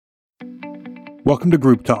Welcome to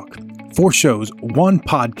Group Talk. 4 shows, 1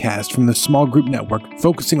 podcast from the Small Group Network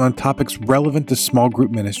focusing on topics relevant to small group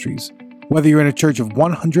ministries. Whether you're in a church of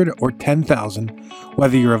 100 or 10,000,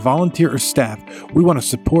 whether you're a volunteer or staff, we want to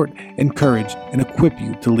support, encourage, and equip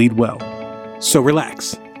you to lead well. So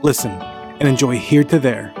relax, listen, and enjoy Here to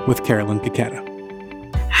There with Carolyn Picetta.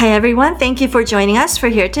 Hi everyone, thank you for joining us for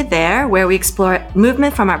Here to There, where we explore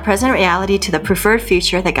movement from our present reality to the preferred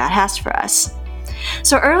future that God has for us.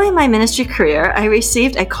 So early in my ministry career, I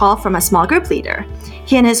received a call from a small group leader.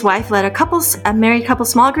 He and his wife led a married couple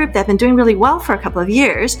small group that had been doing really well for a couple of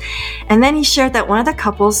years. And then he shared that one of the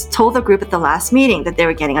couples told the group at the last meeting that they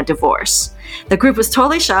were getting a divorce. The group was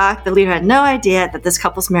totally shocked. The leader had no idea that this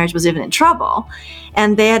couple's marriage was even in trouble.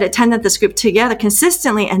 And they had attended this group together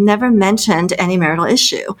consistently and never mentioned any marital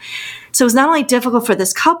issue. So it was not only difficult for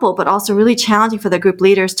this couple, but also really challenging for the group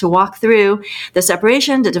leaders to walk through the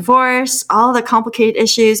separation, the divorce, all the complicated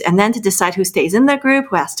issues, and then to decide who stays in the group,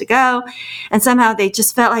 who has to go. And somehow they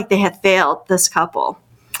just felt like they had failed this couple.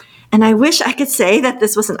 And I wish I could say that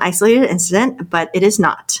this was an isolated incident, but it is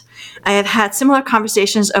not. I have had similar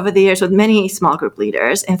conversations over the years with many small group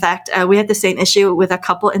leaders. In fact, we had the same issue with a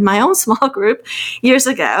couple in my own small group years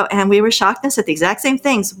ago, and we were shocked and said the exact same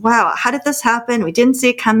things. Wow, how did this happen? We didn't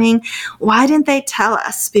see it coming. Why didn't they tell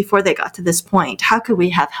us before they got to this point? How could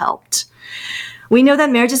we have helped? We know that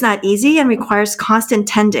marriage is not easy and requires constant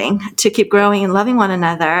tending to keep growing and loving one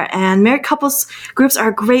another. And married couples groups are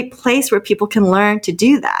a great place where people can learn to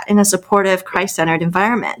do that in a supportive, Christ-centered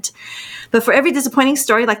environment. But for every disappointing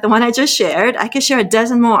story like the one I just shared, I could share a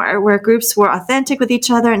dozen more where groups were authentic with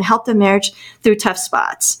each other and helped the marriage through tough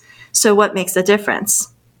spots. So what makes the difference?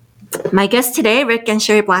 My guests today, Rick and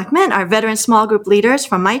Sherry Blackman, are veteran small group leaders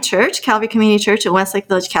from my church, Calvary Community Church in Westlake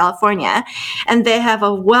Village, California, and they have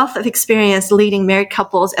a wealth of experience leading married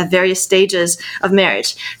couples at various stages of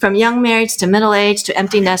marriage, from young marriage to middle age to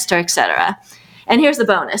empty nester, etc. And here's the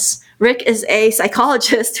bonus. Rick is a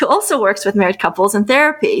psychologist who also works with married couples in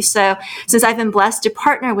therapy. So since I've been blessed to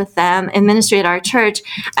partner with them in ministry at our church,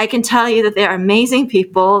 I can tell you that they're amazing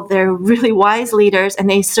people. They're really wise leaders, and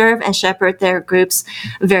they serve and shepherd their groups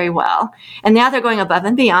very well. And now they're going above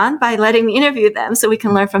and beyond by letting me interview them so we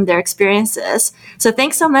can learn from their experiences. So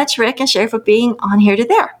thanks so much, Rick and Sherry, for being on Here to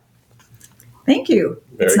There. Thank you.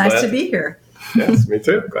 It's nice to be here. Yes, me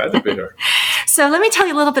too. Glad to be here. So let me tell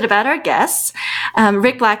you a little bit about our guests.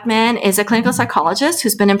 Rick Blackman is a clinical psychologist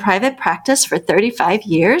who's been in private practice for 35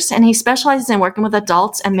 years, and he specializes in working with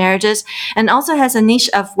adults and marriages, and also has a niche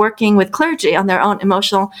of working with clergy on their own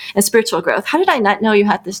emotional and spiritual growth. How did I not know you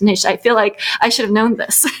had this niche? I feel like I should have known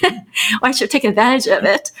this, or I should have taken advantage of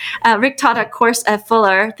it. Rick taught a course at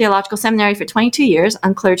Fuller Theological Seminary for 22 years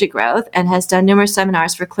on clergy growth and has done numerous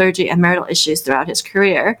seminars for clergy and marital issues throughout his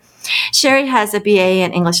career. Sherry has a BA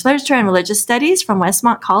in English Literature and Religious Studies from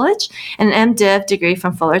Westmont College and an MDiv degree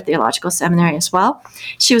from Fuller Theological Seminary as well.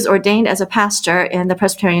 She was ordained as a pastor in the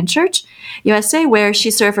Presbyterian Church USA, where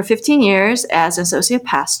she served for 15 years as an associate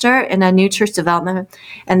pastor in a new church development.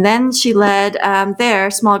 And then she led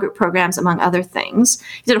their small group programs, among other things.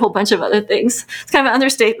 She did a whole bunch of other things. It's kind of an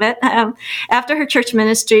understatement. After her church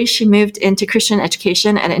ministry, she moved into Christian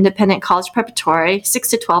education at an independent college preparatory 6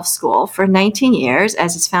 to 12 school for 19 years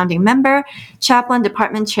as its founding member, chaplain,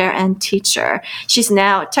 department chair, and teacher. She's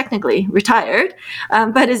now technically retired,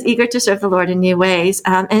 but is eager to serve the Lord in new ways.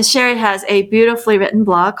 And Sherry has a beautifully written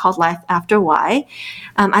blog called Life After Why.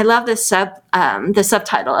 I love the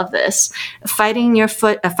subtitle of this: finding your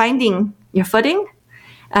footing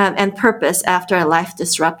and purpose after a life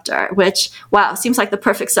disruptor, which, wow, seems like the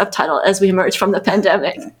perfect subtitle as we emerge from the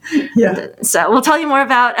pandemic. Yeah. So we'll tell you more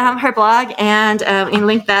about her blog and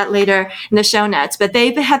link that later in the show notes. But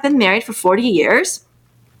they have been married for 40 years.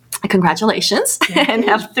 Congratulations. And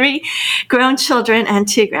have 3 grown children and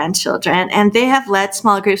 2 grandchildren. And they have led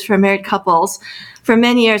small groups for married couples for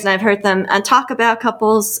many years, and I've heard them talk about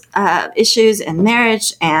couples issues in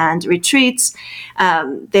marriage and retreats.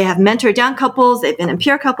 They have mentored young couples. They've been in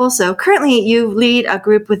peer couples. So currently you lead a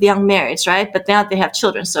group with young marrieds, right? But now they have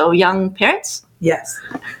children. So young parents? Yes.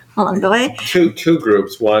 Along the way? Two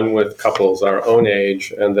groups, one with couples our own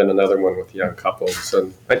age, and then another one with young couples.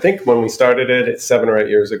 And I think when we started it 7 or 8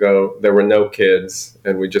 years ago, there were no kids,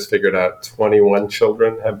 and we just figured out 21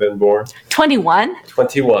 children have been born. 21?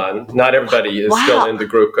 21. Not everybody is still in the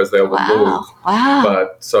group because they will move. Wow.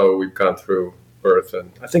 But so we've gone through birth,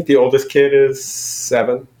 and I think the oldest kid is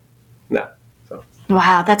 7 now.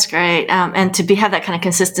 Wow, that's great. And to have that kind of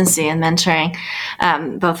consistency in mentoring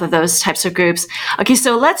both of those types of groups. Okay,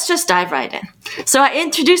 so let's just dive right in. So I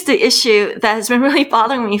introduced the issue that has been really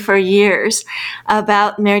bothering me for years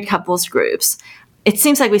about married couples groups. it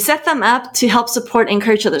seems like we set them up to help support and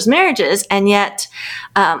encourage others' marriages, and yet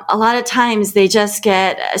a lot of times they just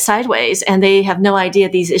get sideways and they have no idea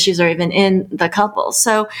these issues are even in the couple.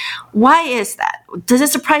 So why is that? Does it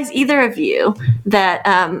surprise either of you that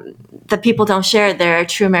that people don't share their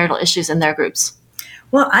true marital issues in their groups?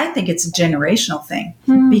 Well, I think it's a generational thing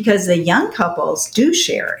because the young couples do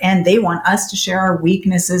share, and they want us to share our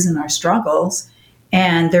weaknesses and our struggles,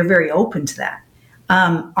 and they're very open to that.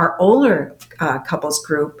 Our older couples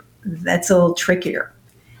group, that's a little trickier.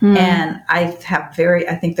 And I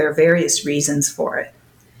think there are various reasons for it.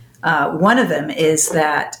 One of them is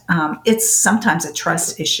that it's sometimes a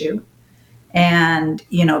trust issue. And,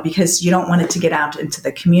 because you don't want it to get out into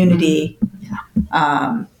the community.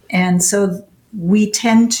 And so it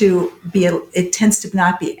tends to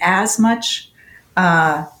not be as much,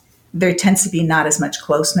 there tends to be not as much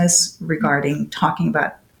closeness regarding talking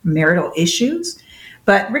about marital issues.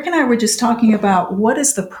 But Rick and I were just talking about what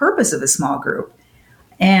is the purpose of a small group.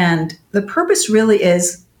 And the purpose really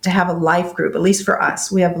is to have a life group, at least for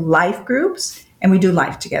us. We have life groups and we do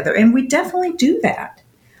life together. And we definitely do that.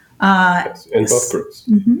 In both groups.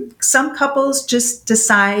 Some couples just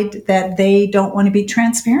decide that they don't want to be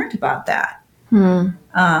transparent about that.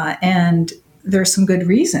 And there's some good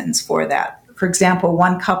reasons for that. For example,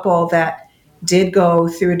 one couple that did go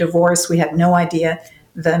through a divorce, we had no idea.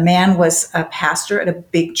 The man was a pastor at a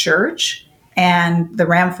big church, and the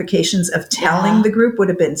ramifications of telling the group would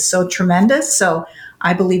have been so tremendous. So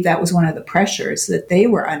I believe that was one of the pressures that they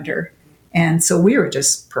were under. And so we were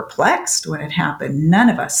just perplexed when it happened. None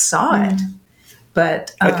of us saw it.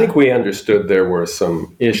 But I think we understood there were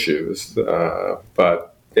some issues,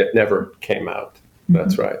 but it never came out.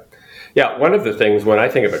 That's right. Yeah, one of the things when I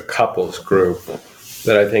think of a couples group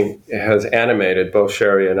that I think has animated both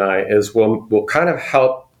Sherry and I is we'll kind of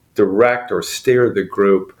help direct or steer the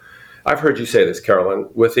group. I've heard you say this, Carolyn,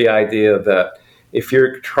 with the idea that if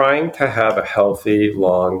you're trying to have a healthy,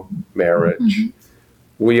 long marriage,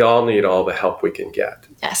 we all need all the help we can get.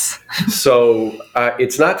 Yes. So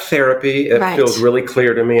it's not therapy. It feels really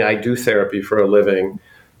clear to me. I do therapy for a living.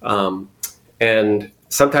 And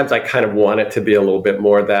sometimes I kind of want it to be a little bit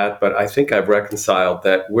more of that, but I think I've reconciled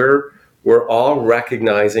that we're all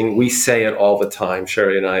recognizing, we say it all the time,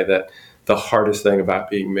 Sherry and I, that the hardest thing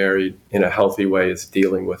about being married in a healthy way is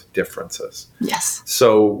dealing with differences. Yes.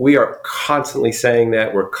 So we are constantly saying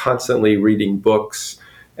that. We're constantly reading books.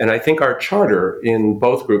 And I think our charter in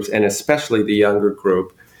both groups, and especially the younger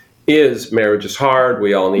group, is marriage is hard.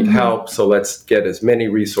 We all need help. So let's get as many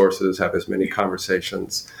resources, have as many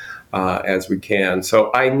conversations as we can.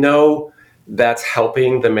 So I know that's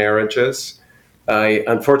helping the marriages.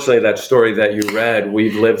 Unfortunately, that story that you read,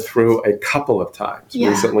 we've lived through a couple of times.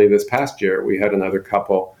 Recently, this past year, we had another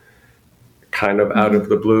couple kind of out of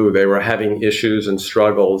the blue. They were having issues and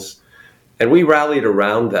struggles, and we rallied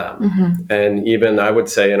around them. And even, I would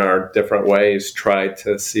say, in our different ways, tried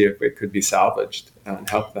to see if it could be salvaged and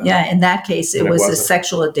help them. Yeah, in that case, it was a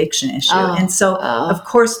sexual addiction issue. And so, of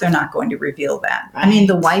course, they're not going to reveal that. I mean,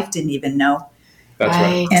 the wife didn't even know. That's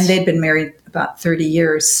right. And they'd been married about 30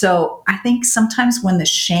 years. So I think sometimes when the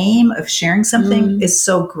shame of sharing something is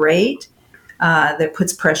so great, that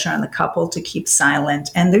puts pressure on the couple to keep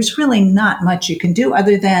silent. And there's really not much you can do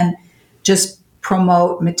other than just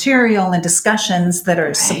promote material and discussions that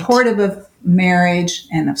are supportive of marriage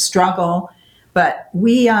and of struggle. But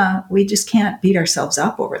we just can't beat ourselves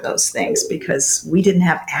up over those things because we didn't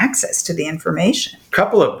have access to the information. A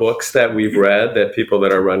couple of books that we've read that people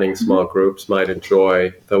that are running small groups might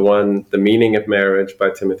enjoy. The one, The Meaning of Marriage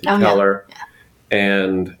by Timothy Keller,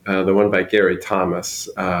 and the one by Gary Thomas,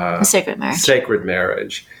 Sacred Marriage. Sacred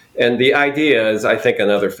Marriage. And the idea is, I think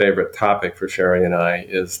another favorite topic for Sherry and I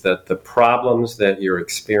is that the problems that you're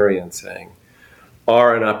experiencing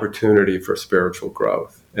are an opportunity for spiritual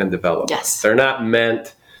growth and development. Yes. They're not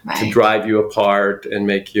meant to drive you apart and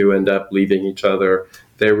make you end up leaving each other.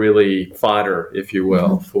 They're really fodder, if you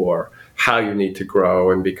will, for how you need to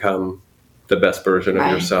grow and become the best version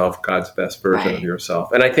of yourself, God's best version of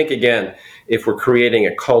yourself. And I think, again, if we're creating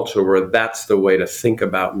a culture where that's the way to think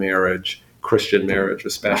about marriage, Christian marriage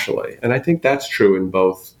especially, and I think that's true in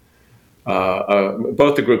both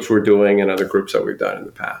the groups we're doing and other groups that we've done in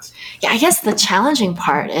the past. Yeah, I guess the challenging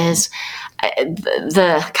part is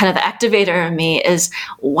the kind of the activator in me is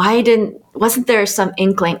wasn't there some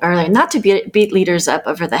inkling earlier, not to beat leaders up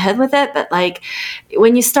over the head with it, but like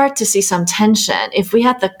when you start to see some tension, if we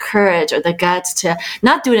had the courage or the guts to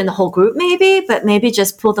not do it in the whole group maybe, but maybe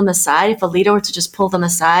just pull them aside, if a leader were to just pull them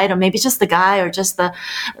aside, or maybe just the guy or just the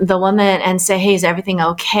woman and say, hey, is everything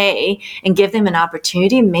okay? And give them an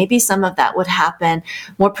opportunity, maybe some of that would happen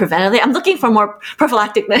more preventatively. I'm looking for more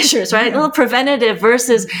prophylactic measures, right? A little preventative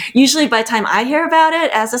versus usually by the time I hear about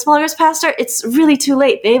it as a small groups pastor, it's really too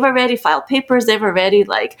late. They've already filed papers. They've already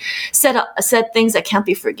like said things that can't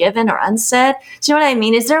be forgiven or unsaid. Do you know what I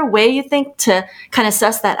mean? Is there a way you think to kind of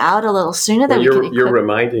suss that out a little sooner? That you're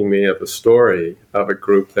reminding me of a story of a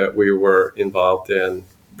group that we were involved in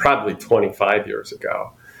probably 25 years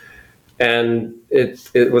ago. And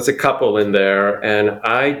it was a couple in there, and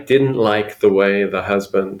I didn't like the way the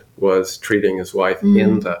husband was treating his wife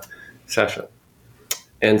in the session.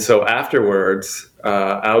 And so afterwards,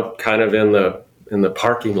 out kind of in the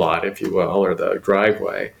parking lot, if you will, or the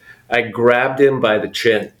driveway, I grabbed him by the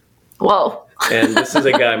chin. Whoa. And this is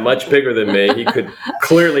a guy much bigger than me. He could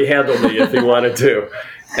clearly handle me if he wanted to.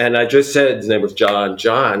 And I just said, his name was John,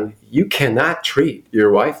 John, you cannot treat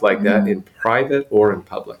your wife like that in private or in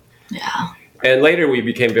public. Yeah. And later we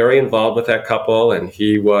became very involved with that couple, and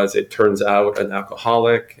he was, it turns out, an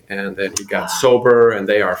alcoholic, and then he got sober, and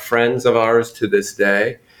they are friends of ours to this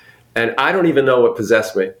day. And I don't even know what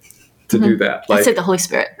possessed me to do that. I'd say the Holy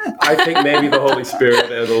Spirit. I think maybe the Holy Spirit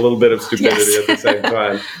and a little bit of stupidity at the same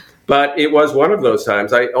time. But it was one of those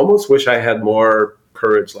times. I almost wish I had more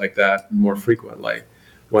courage like that more frequently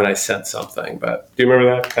when I sent something. But do you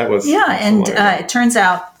remember that? That was it turns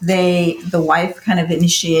out the wife kind of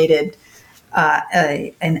initiated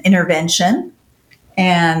an intervention,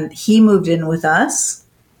 and he moved in with us,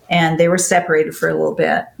 and they were separated for a little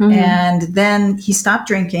bit. And then he stopped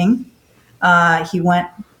drinking. He went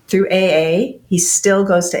through AA. He still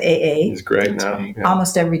goes to AA. He's great now. Yeah.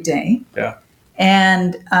 Almost every day. Yeah.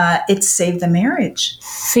 And it saved the marriage.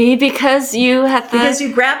 See, because you grabbed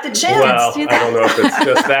the chance. Well, I don't know if it's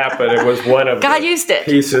just that, but it was one of God used it.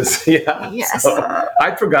 Pieces. Yeah. Yes. So,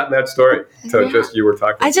 I'd forgotten that story. So just you were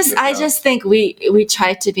talking. I just think we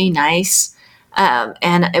try to be nice.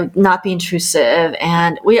 And not be intrusive,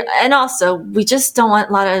 and also we just don't want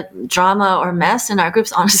a lot of drama or mess in our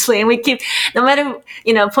groups, honestly. And we keep, no matter,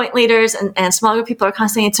 point leaders and small group people are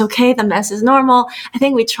constantly, it's okay, the mess is normal. I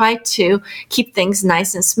think we try to keep things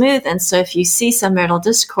nice and smooth. And so if you see some marital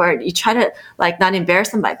discord, you try to not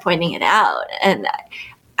embarrass them by pointing it out. And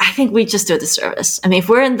I think we just do a disservice. I mean,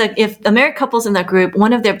 if the married couple's in the group,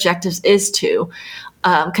 one of their objectives is to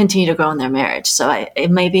continue to grow in their marriage. So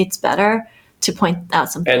maybe it's better to point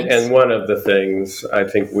out some things. And one of the things I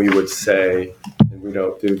think we would say, and we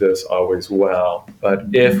don't do this always well, but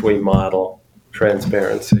if we model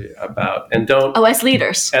transparency about, and don't... as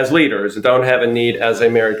leaders, don't have a need as a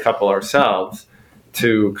married couple ourselves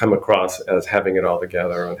to come across as having it all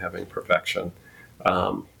together and having perfection,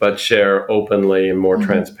 but share openly and more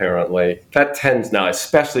transparently. That tends now,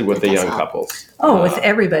 especially with the young couples. With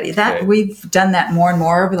everybody. We've done that more and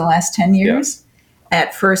more over the last 10 years. Yeah.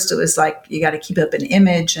 At first, it was like, you got to keep up an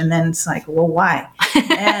image. And then it's like, well, why?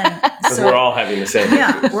 Because we're all having the same.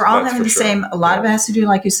 Yeah, we're all having the same. A lot of it has to do,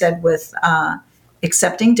 like you said, with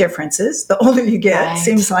accepting differences. The older you get,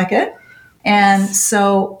 seems like it. And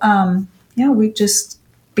so, we just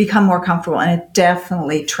become more comfortable. And it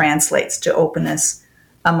definitely translates to openness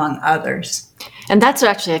among others. And that's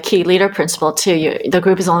actually a key leader principle too. The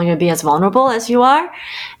group is only going to be as vulnerable as you are.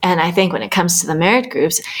 And I think when it comes to the married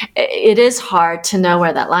groups, it is hard to know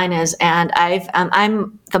where that line is. And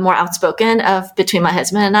I'm the more outspoken of between my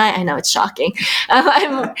husband and I. I know it's shocking.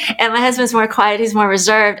 And my husband's more quiet. He's more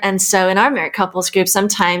reserved. And so in our married couples group,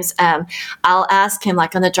 sometimes I'll ask him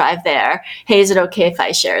on the drive there, hey, is it okay if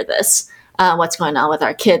I share this? What's going on with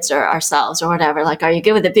our kids or ourselves or whatever? Are you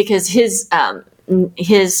good with it? Because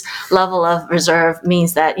his level of reserve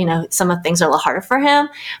means that, some of the things are a little harder for him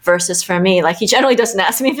versus for me. He generally doesn't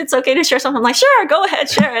ask me if it's okay to share something. I'm like, sure, go ahead,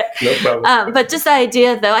 share it. No problem. But just the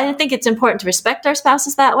idea, though, I think it's important to respect our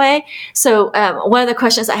spouses that way. So one of the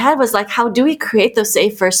questions I had was how do we create those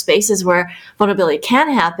safer spaces where vulnerability can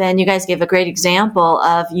happen? You guys gave a great example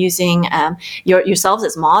of using yourselves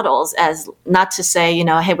as models, as not to say,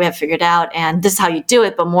 hey, we have figured out and this is how you do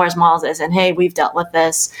it, but more as models as in, hey, we've dealt with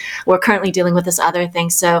this. We're currently dealing with this other thing.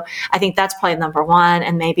 So I think that's probably number one,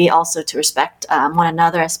 and maybe also to respect one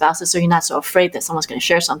another as spouses, so you're not so afraid that someone's going to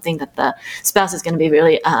share something that the spouse is going to be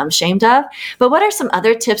really ashamed of. But what are some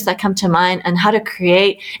other tips that come to mind on how to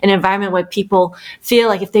create an environment where people feel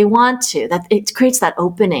like if they want to, that it creates that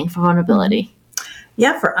opening for vulnerability?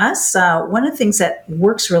 Yeah, for us, one of the things that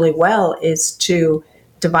works really well is to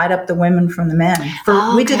divide up the women from the men.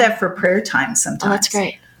 We do that for prayer time sometimes. Oh, that's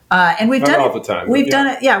great. And we've Not done all it. the time. We've done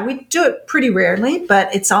it. Yeah, we do it pretty rarely,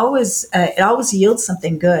 but it's always it always yields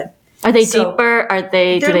something good. Are they deeper? Are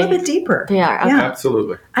they? They're a little bit deeper. They are. Okay. Yeah.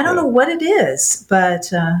 Absolutely. I don't know what it is,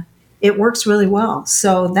 but it works really well.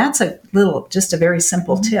 So that's just a very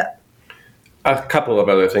simple tip. A couple of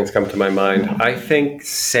other things come to my mind. I think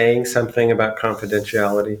saying something about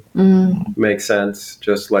confidentiality makes sense.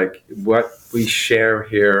 Just like what we share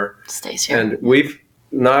here Stays here. and we've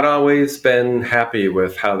not always been happy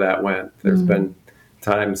with how that went. There's been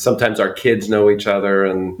times, sometimes our kids know each other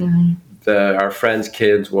and our friends'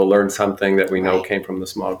 kids will learn something that we know came from the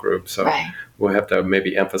small group. So we'll have to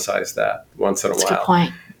maybe emphasize that once in a while. That's a good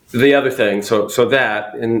point. The other thing, so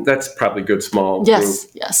that, and that's probably good small Yes,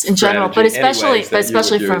 group yes, in general, but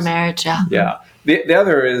especially for marriage, yeah. Yeah. The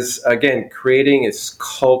other is, again, creating this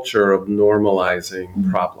culture of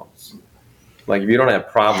normalizing problems. Like if you don't have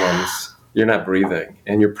problems, you're not breathing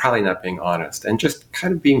and you're probably not being honest, and just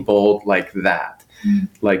kind of being bold like that.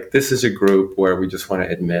 Like this is a group where we just want to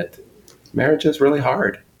admit marriage is really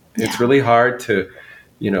hard. It's really hard to,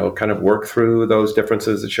 kind of work through those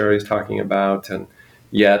differences that Sherry's talking about, and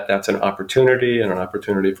yet that's an opportunity and an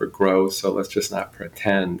opportunity for growth. So let's just not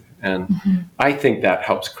pretend. And I think that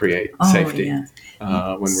helps create safety. Yeah.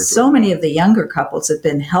 When we're so many of the younger couples have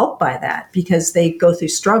been helped by that because they go through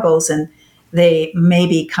struggles and they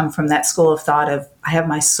maybe come from that school of thought of, I have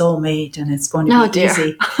my soulmate and it's going to be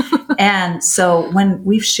easy. And so when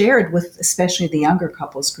we've shared with especially the younger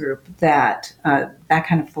couples group that that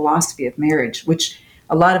kind of philosophy of marriage, which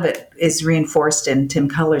a lot of it is reinforced in Tim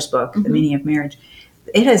Keller's book, The Meaning of Marriage,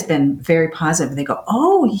 it has been very positive. They go,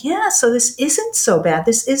 oh, yeah, so this isn't so bad.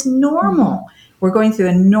 This is normal. We're going through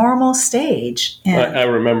a normal stage. And I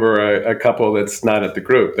remember a couple that's not at the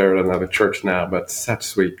group. They're at another church now, but such a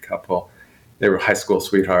sweet couple. They were high school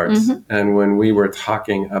sweethearts. And when we were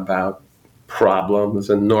talking about problems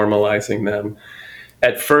and normalizing them,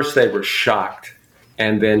 at first they were shocked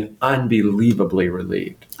and then unbelievably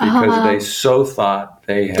relieved because they so thought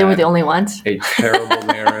they were the only ones. A terrible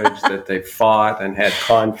marriage, that they fought and had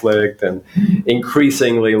conflict and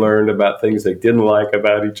increasingly learned about things they didn't like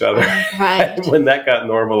about each other. Right. And when that got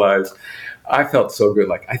normalized, I felt so good.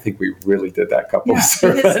 Like, I think we really did that couple a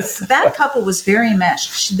service. That couple was very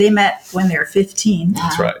meshed. They met when they were 15.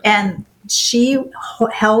 That's right. And she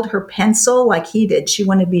held her pencil like he did. She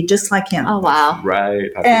wanted to be just like him. Oh, wow. Right.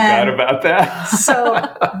 I forgot about that.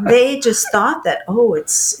 So they just thought that,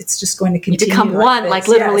 it's just going to continue. You become one, like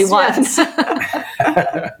literally one. Yes.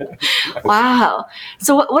 Wow.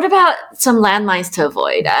 So what about some landmines to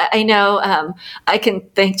avoid? I know I can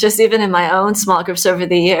think just even in my own small groups over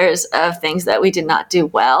the years of things that we did not do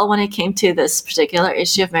well when it came to this particular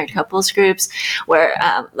issue of married couples groups, where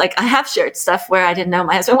like I have shared stuff where I didn't know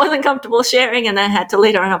my husband wasn't comfortable sharing, and I had to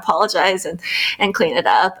later on apologize and clean it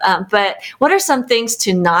up. But what are some things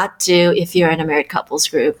to not do if you're in a married couples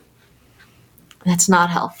group that's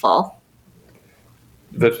not helpful?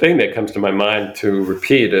 The thing that comes to my mind to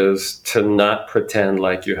repeat is to not pretend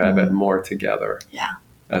like you have it more together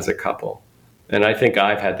as a couple. And I think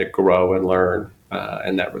I've had to grow and learn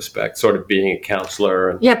in that respect, sort of being a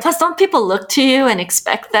counselor. Yeah, plus don't people look to you and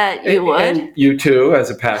expect that you would? And you too, as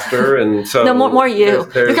a pastor. And so no, more you.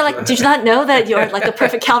 You're like, did you not know that you're like the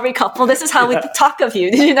perfect Calvary couple? This is how we talk of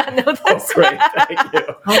you. Did you not know that? Oh, great, thank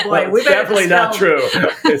you. Oh boy, It's definitely not true.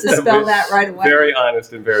 Dispel that right away. Very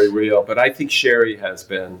honest and very real. But I think Sherry has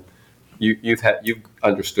been, you've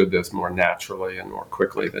understood this more naturally and more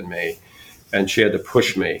quickly than me. And she had to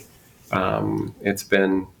push me. It's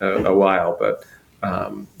been a while, but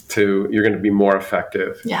you're going to be more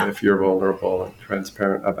effective if you're vulnerable and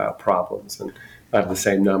transparent about problems and have the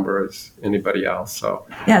same number as anybody else. So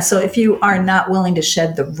if you are not willing to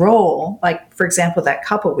shed the role, like for example, that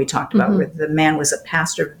couple we talked about where the man was a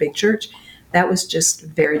pastor of a big church, that was just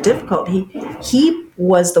very difficult. He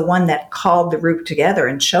was the one that called the group together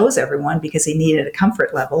and chose everyone because he needed a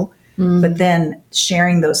comfort level. But then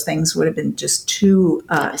sharing those things would have been just too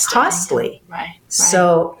costly. Right.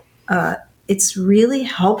 So it's really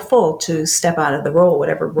helpful to step out of the role,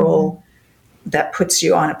 whatever role that puts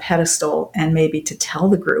you on a pedestal, and maybe to tell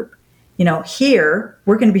the group, here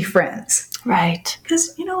we're going to be friends. Right.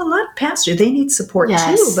 Because, a lot of pastors, they need support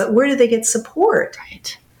Yes. too, but where do they get support?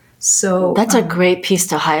 Right. So that's a great piece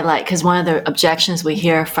to highlight, because one of the objections we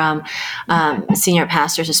hear from senior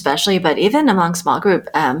pastors especially, but even among small group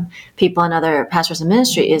people and other pastors in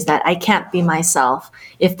ministry, is that I can't be myself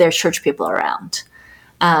if there's church people around.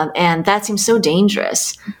 And that seems so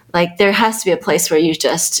dangerous. Like there has to be a place where you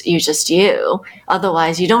just you.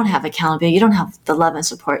 Otherwise, you don't have accountability. You don't have the love and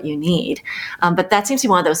support you need. But that seems to be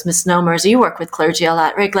one of those misnomers. You work with clergy a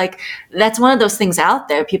lot, Rick. Like that's one of those things out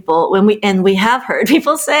there. People, we have heard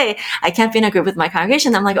people say, "I can't be in a group with my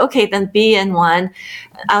congregation." I'm like, okay, then be in one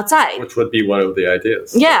outside. Which would be one of the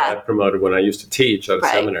ideas. Yeah, I promoted when I used to teach at a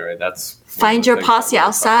seminary. That's find your posse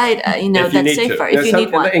outside. That's safer if you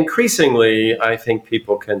need one. Increasingly, I think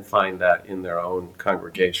people can find that in their own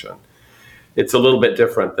congregation. It's a little bit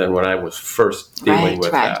different than when I was first dealing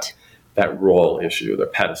with that role issue, the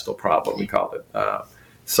pedestal problem, we called it.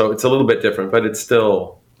 So it's a little bit different, but it's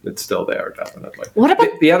still there, definitely. What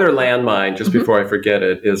about the other landmine, just before I forget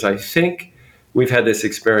it, is I think we've had this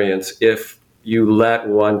experience, if you let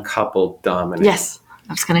one couple dominate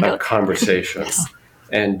a conversation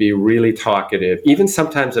and be really talkative, even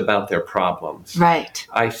sometimes about their problems. Right.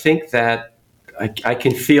 I think that I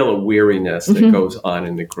can feel a weariness that goes on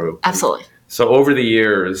in the group. Absolutely. So over the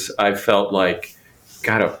years, I felt like,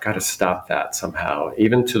 gotta stop that somehow.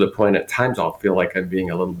 Even to the point at times I'll feel like I'm being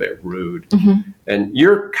a little bit rude. And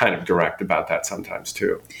you're kind of direct about that sometimes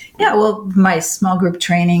too. Yeah, well, my small group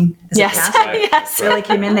training as a pastor really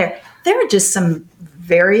came in there. There are just some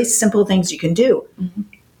very simple things you can do.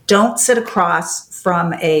 Don't sit across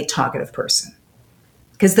from a talkative person.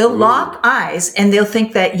 Because they'll lock eyes and they'll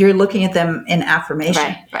think that you're looking at them in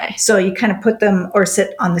affirmation. Right. So you kind of put them or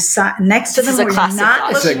sit on the side next to them where you're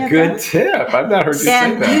not looking at them. That's a good tip. I've not heard you say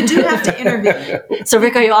that. And you do have to intervene. So,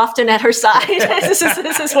 Rick, are you often at her side? this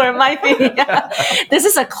is where it might be. This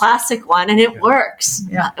is a classic one, and it works.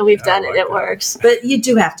 Yeah. We've done it. It works. But you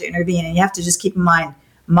do have to intervene, and you have to just keep in mind,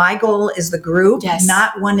 my goal is the group,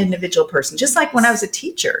 not one individual person. Just like when I was a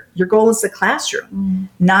teacher, your goal is the classroom,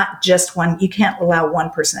 not just one. You can't allow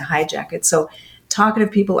one person to hijack it. So talkative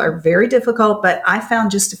people are very difficult, but I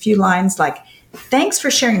found just a few lines like, thanks for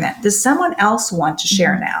sharing that. Does someone else want to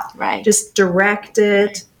share now? Right. Just direct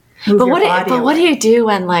it. But what do you do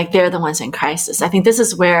when they're the ones in crisis? I think this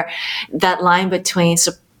is where that line between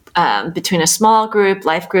a small group,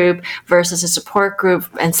 life group, versus a support group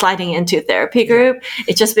and sliding into a therapy group,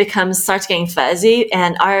 it just starts getting fuzzy.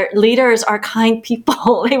 And our leaders are kind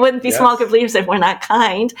people. They wouldn't be small group leaders if we're not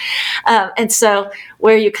kind. And so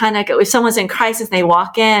where you kind of go, if someone's in crisis and they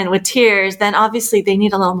walk in with tears, then obviously they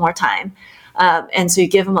need a little more time. And so you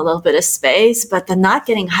give them a little bit of space, but the not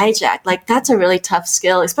getting hijacked, like that's a really tough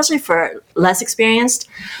skill, especially for less experienced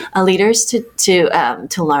leaders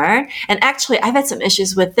to learn. And actually, I've had some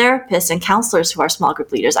issues with therapists and counselors who are small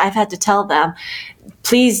group leaders. I've had to tell them,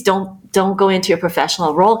 please don't go into your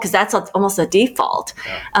professional role, because that's almost a default,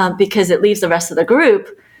 because it leaves the rest of the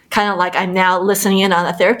group kind of like I'm now listening in on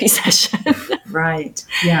a therapy session. Right.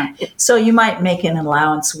 Yeah. So you might make an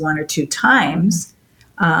allowance one or two times.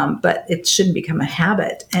 But it shouldn't become a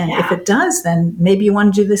habit. And if it does, then maybe you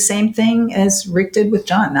want to do the same thing as Rick did with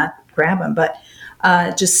John, not grab him, but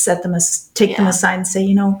just take them aside and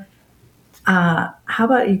say, how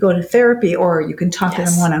about you go to therapy, or you can talk to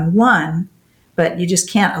them one-on-one, but you just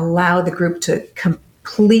can't allow the group to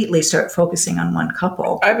completely start focusing on one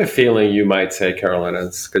couple. I have a feeling you might say, Carolyn,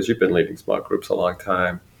 because you've been leading small groups a long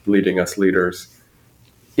time, leading us leaders,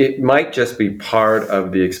 it might just be part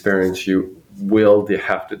of the experience you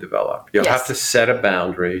have to develop. You'll have to set a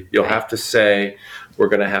boundary. You'll have to say, we're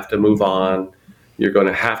going to have to move on. You're going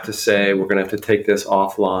to have to say, we're going to have to take this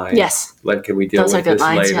offline. Yes. Can we deal with this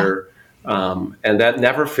later? And that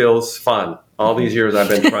never feels fun. All these years I've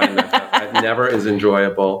been trying that. It never is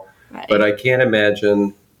enjoyable. Right. But I can't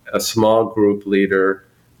imagine a small group leader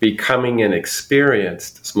becoming an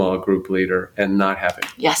experienced small group leader and not having.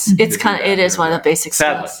 Yes, it is one of the basic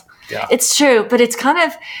skills. Yeah. It's true, but it's kind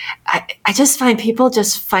of, I just find people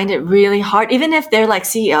just find it really hard, even if they're like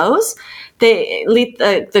CEOs, they lead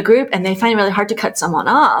the group and they find it really hard to cut someone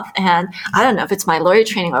off. And I don't know if it's my lawyer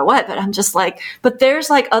training or what, but I'm just like, but there's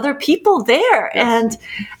like other people there and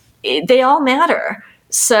they all matter.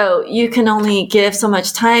 So you can only give so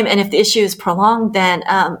much time. And if the issue is prolonged, then,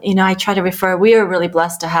 I try to refer, we are really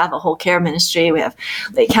blessed to have a whole care ministry. We have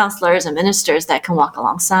lay counselors and ministers that can walk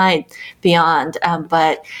alongside beyond.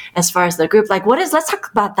 But as far as the group, let's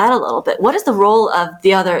talk about that a little bit. What is the role of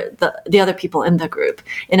the other people in the group,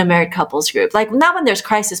 in a married couples group? Like not when there's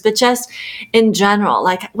crisis, but just in general,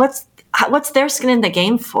 like what's their skin in the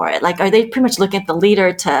game for it? Like, are they pretty much looking at the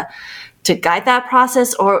leader to guide that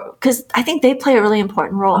process, or because I think they play a really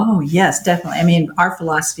important role? Oh, yes, definitely. I mean, our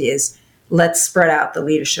philosophy is let's spread out the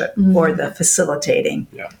leadership or the facilitating.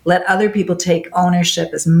 Yeah. Let other people take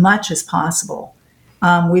ownership as much as possible.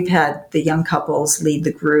 We've had the young couples lead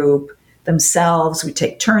the group themselves. We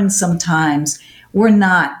take turns sometimes. we're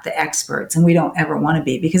not the experts, and we don't ever want to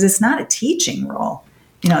be, because it's not a teaching role.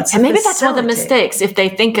 It's and maybe that's one of the mistakes if they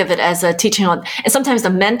think of it as a teaching role. And sometimes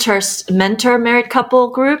the mentor married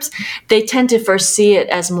couple groups, they tend to first see it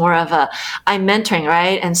as more of a, I'm mentoring,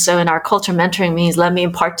 right? And so in our culture, mentoring means let me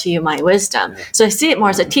impart to you my wisdom. So I see it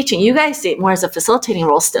more as a teaching. You guys see it more as a facilitating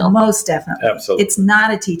role still. Most definitely. Absolutely. It's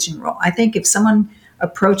not a teaching role. I think if someone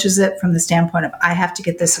approaches it from the standpoint of, I have to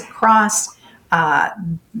get this across,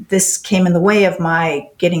 this came in the way of my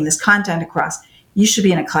getting this content across, you should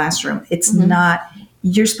be in a classroom. It's not...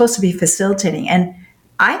 You're supposed to be facilitating. And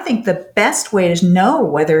I think the best way to know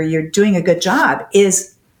whether you're doing a good job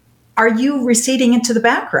is, are you receding into the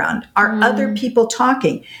background? Are other people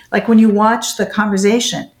talking? Like when you watch the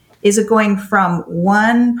conversation, is it going from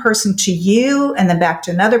one person to you and then back to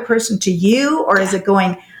another person to you? Or is it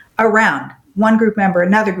going around one group member,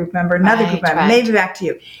 another group member, another group member, maybe back to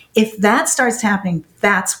you? If that starts happening,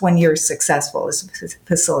 that's when you're successful as a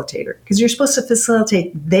facilitator, because you're supposed to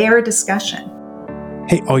facilitate their discussion.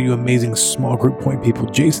 Hey, all you amazing small group point people,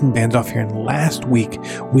 Jason Banzoff here, and last week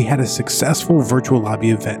we had a successful virtual lobby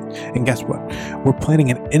event. And guess what? We're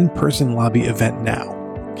planning an in-person lobby event now.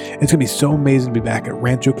 It's going to be so amazing to be back at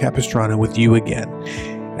Rancho Capistrano with you again.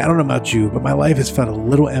 I don't know about you, but my life has felt a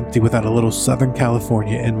little empty without a little Southern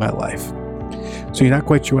California in my life. So you're not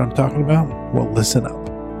quite sure what I'm talking about? Well, listen up.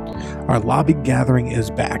 Our lobby gathering is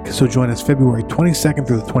back, so join us February 22nd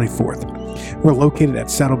through the 24th. We're located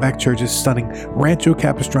at Saddleback Church's stunning Rancho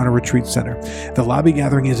Capistrano Retreat Center. The lobby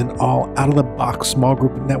gathering is an all out-of-the-box small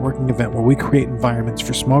group networking event where we create environments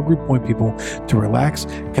for small group point people to relax,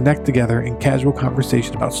 connect together in casual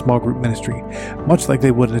conversation about small group ministry, much like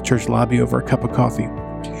they would in a church lobby over a cup of coffee.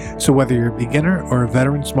 So whether you're a beginner or a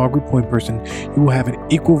veteran small group point person, you will have an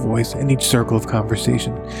equal voice in each circle of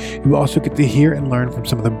conversation. You will also get to hear and learn from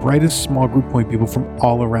some of the brightest small group point people from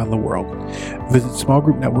all around the world. Visit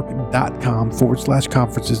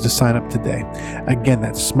smallgroupnetwork.com/conferences to sign up today. Again,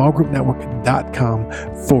 that's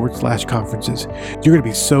smallgroupnetwork.com/conferences. You're going to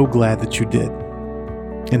be so glad that you did.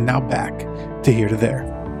 And now back to Here to There.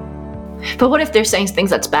 But what if they're saying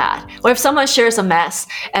things that's bad? What if someone shares a mess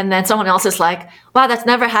and then someone else is like, wow, that's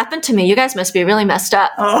never happened to me. You guys must be really messed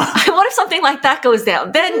up. Oh. What if something like that goes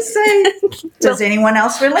down? Then say, does anyone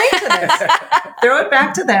else relate to this? Throw it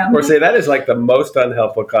back to them. Or say that is like the most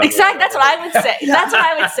unhelpful comment. Exactly. That's what I would say. That's what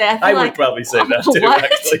I would say. I would probably say that too,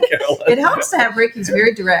 actually, Carolyn. It helps to have Rick. He's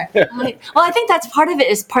very direct. Well, I think that's part of it,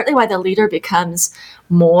 is partly why the leader becomes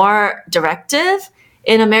more directive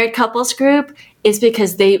in a married couples group, is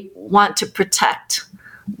because they want to protect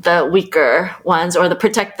the weaker ones, or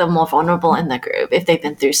protect the more vulnerable in the group if they've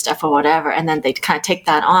been through stuff or whatever. And then they kind of take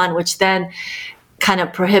that on, which then kind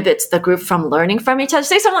of prohibits the group from learning from each other.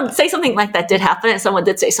 Say something like that did happen, and someone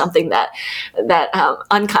did say something that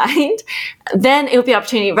unkind, then it would be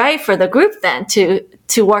opportunity, right, for the group then to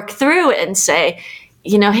work through it and say,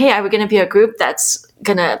 hey, are we going to be a group that's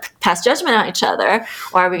going to pass judgment on each other,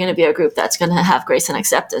 or are we going to be a group that's going to have grace and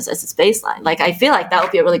acceptance as its baseline? Like, I feel like that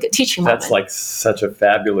would be a really good teaching moment. That's like such a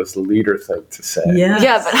fabulous leader thing to say. Yes.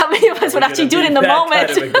 Yeah, but how many of us would actually do it in the moment?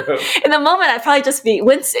 Kind of in the moment, I'd probably just be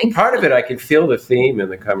wincing. Part of it, I can feel the theme in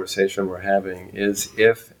the conversation we're having, is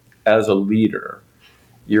if, as a leader,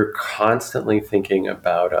 you're constantly thinking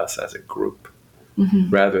about us as a group. Mm-hmm.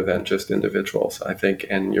 Rather than just individuals, I think.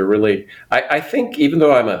 And you're really, I think, even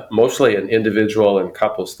though I'm mostly an individual and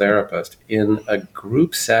couples therapist, in a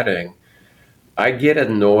group setting, I get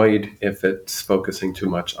annoyed if it's focusing too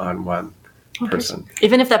much on one person.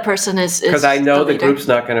 Even if that person is because I know the group's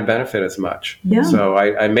not going to benefit as much. Yeah. So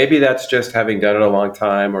I maybe that's just having done it a long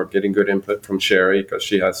time, or getting good input from Sherry, because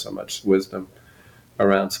she has so much wisdom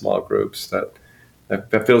around small groups that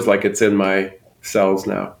feels like it's in my cells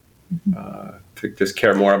now. Mm-hmm. To just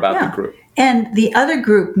care more about the group. And the other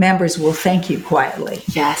group members will thank you quietly.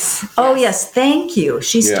 Yes. Oh, yes, thank you.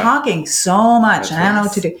 She's talking so much, and I don't know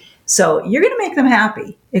what to do. So you're going to make them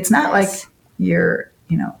happy. It's not like you're,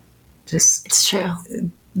 just... It's true.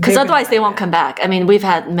 Because otherwise they won't come back. I mean, we've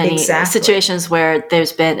had many situations where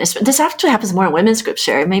there's been, this actually happens more in women's groups,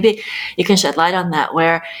 Sherry. Maybe you can shed light on that,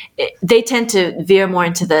 where they tend to veer more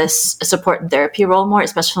into this support and therapy role more,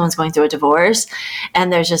 especially when one's going through a divorce.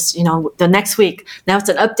 And there's just, the next week, now it's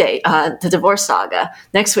an update, the divorce saga.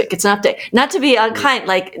 Next week, it's an update. Not to be unkind,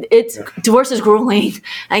 divorce is grueling.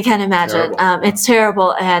 I can't imagine. It's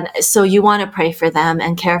terrible. And so you want to pray for them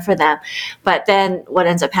and care for them. But then what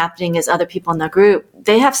ends up happening is other people in the group,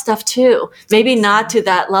 they have stuff too, maybe not to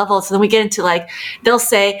that level. So then we get into they'll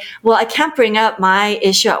say, well, I can't bring up my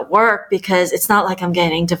issue at work because it's not like I'm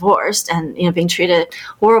getting divorced and, being treated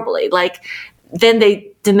horribly. Then they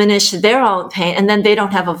diminish their own pain, and then they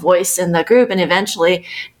don't have a voice in the group, and eventually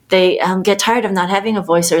they get tired of not having a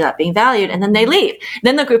voice or not being valued, and then they leave.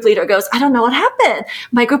 Then the group leader goes, I don't know what happened.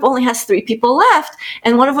 My group only has 3 people left,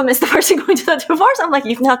 and one of them is the person going to the divorce. I'm like,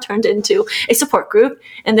 you've now turned into a support group,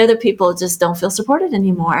 and the other people just don't feel supported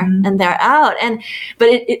anymore, and they're out. But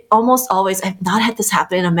it almost always, I've not had this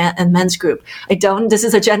happen in a men's group. This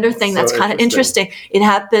is a gender thing that's kind of interesting. It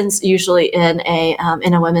happens usually in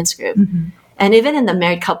a women's group. And even in the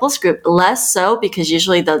married couples group, less so, because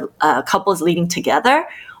usually the couple is leading together,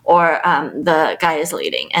 or the guy is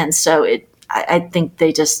leading. And so I think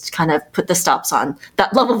they just kind of put the stops on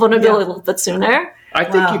that level of vulnerability a little bit sooner. I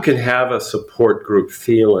think you can have a support group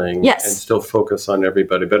feeling and still focus on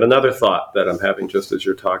everybody. But another thought that I'm having just as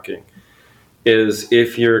you're talking is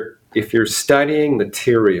if you're studying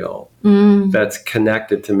material that's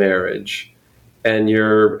connected to marriage, and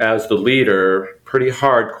you're, as the leader, pretty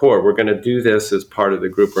hardcore, we're going to do this as part of the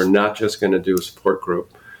group. We're not just going to do a support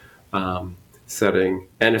group setting,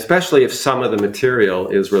 and especially if some of the material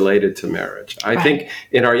is related to marriage. I think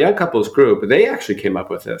in our young couples group, they actually came up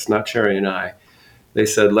with this, not Sherry and I. They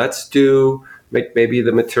said, let's do maybe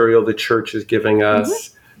the material the church is giving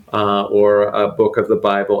us, or a book of the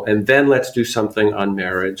Bible, and then let's do something on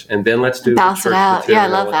marriage, and then let's do balance the church it out. material. Yeah, I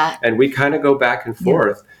love that. And we kind of go back and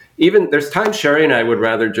forth. Even there's times Sherry and I would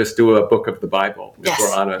rather just do a book of the Bible, if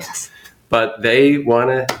we're honest. But they want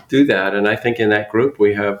to do that, and I think in that group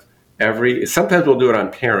we have sometimes we'll do it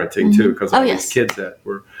on parenting too, because of these kids that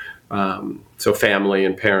were so family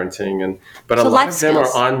and parenting, but a lot of them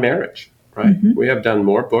are on marriage, right? We have done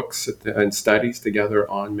more books and studies together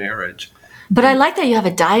on marriage. But I like that you have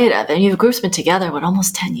a diet of it. And your group's been together,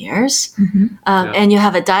 almost 10 years? And you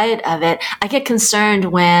have a diet of it. I get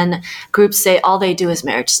concerned when groups say all they do is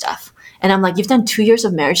marriage stuff. And I'm like, you've done 2 years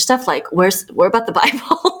of marriage stuff? Like, where about the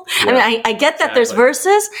Bible? I mean, I get that there's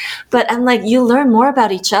verses, but I'm like, you learn more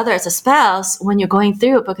about each other as a spouse when you're going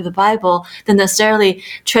through a book of the Bible than necessarily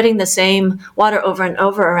treading the same water over and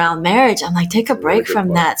over around marriage. I'm like, take a break from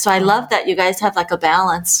that. So I love that you guys have like a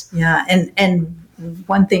balance. Yeah. And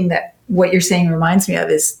one thing that what you're saying reminds me of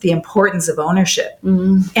is the importance of ownership.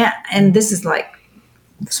 And this is like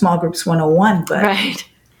small groups 101, but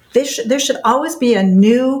there should always be a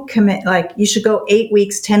new commit. Like you should go 8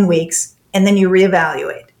 weeks, 10 weeks, and then you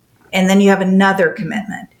reevaluate. And then you have another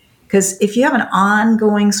commitment. Because if you have an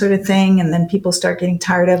ongoing sort of thing and then people start getting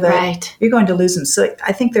tired of it, you're going to lose them. So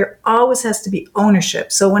I think there always has to be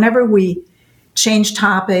ownership. So whenever we change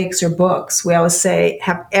topics or books, we always say,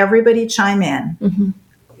 have everybody chime in.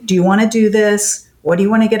 Do you want to do this? What do you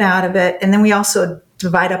want to get out of it? And then we also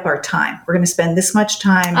divide up our time. We're going to spend this much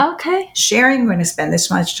time sharing. We're going to spend this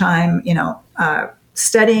much time,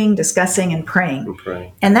 studying, discussing, and praying.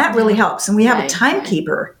 And that really helps. And we have a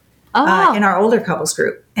timekeeper in our older couples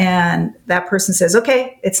group. And that person says,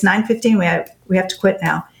 okay, it's 9:15. We have to quit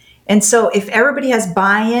now. And so if everybody has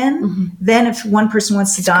buy-in, then if one person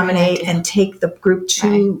wants to dominate and take the group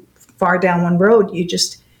too far down one road, you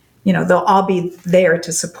just, they'll all be there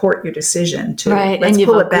to support your decision to let's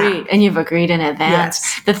pull it back. And you've agreed in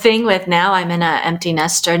advance. The thing with now, I'm in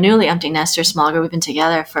a newly empty nester small group. We've been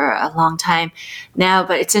together for a long time now,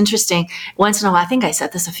 but it's interesting. Once in a while, I think I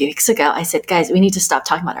said this a few weeks ago, I said, guys, we need to stop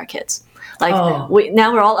talking about our kids. Now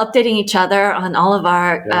we're all updating each other on all of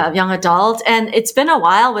our young adults. And it's been a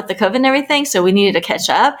while with the COVID and everything, so we needed to catch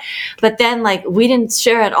up. But then we didn't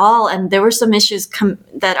share at all. And there were some issues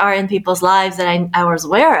that are in people's lives that I was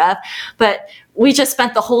aware of. But we just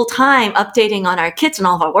spent the whole time updating on our kids and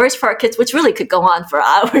all of our worries for our kids, which really could go on for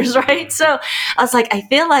hours, right? So I was like, I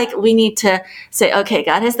feel like we need to say, okay,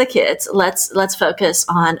 God has the kids. Let's focus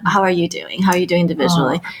on how are you doing? How are you doing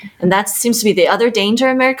individually? And that seems to be the other danger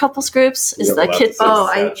in married couples groups is the kids.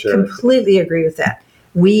 I completely agree with that.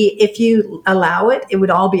 If you allow it, it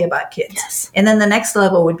would all be about kids. And then the next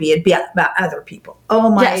level would be, it'd be about other people.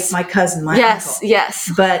 My cousin, my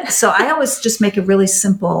uncle. But so I always just make it really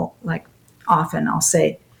simple, often I'll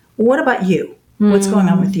say, what about you? What's going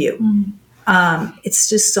on with you? It's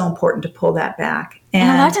just so important to pull that back.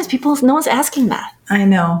 And a lot of times no one's asking that. I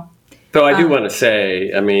know. So I do want to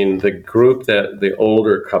say, the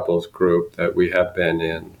older couples group that we have been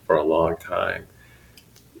in for a long time,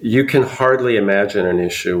 you can hardly imagine an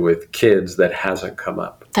issue with kids that hasn't come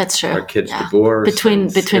up. That's true. Our kids divorced, between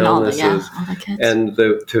all the kids, and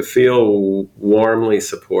to feel warmly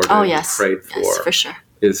supported and prayed for sure.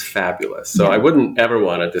 is fabulous. So I wouldn't ever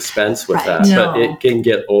want to dispense with that, but it can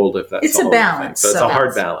get old if that's it's a balance. So it's a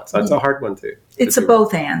hard balance. That's a hard one too. It's a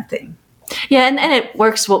both and thing. Yeah, and it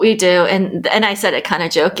works what we do. And I said it kind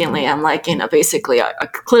of jokingly. I'm like, basically,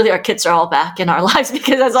 clearly our kids are all back in our lives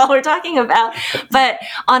because that's all we're talking about. But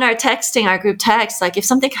on our texting, our group text, like if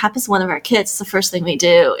something happens to one of our kids, the first thing we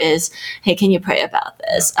do is, hey, can you pray about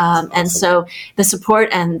this? Awesome. And so the support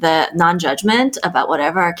and the non-judgment about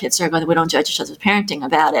whatever our kids are going, we don't judge each other's parenting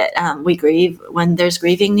about it. We grieve when there's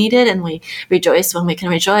grieving needed, and we rejoice when we can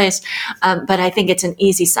rejoice. But I think it's an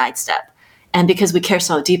easy sidestep. And because we care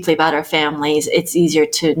so deeply about our families, it's easier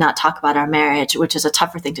to not talk about our marriage, which is a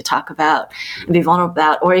tougher thing to talk about and be vulnerable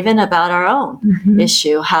about, or even about our own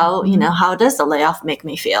issue. How does the layoff make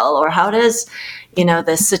me feel? Or how does,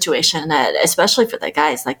 this situation, especially for the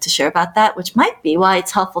guys, like to share about that, which might be why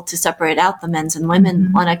it's helpful to separate out the men's and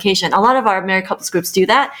women on occasion. A lot of our married couples groups do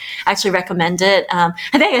that. I actually recommend it. I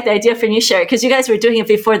think I got the idea from you, Sherry, because you guys were doing it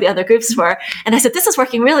before the other groups were. And I said, this is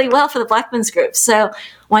working really well for the Black men's group. So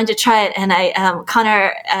wanted to try it. And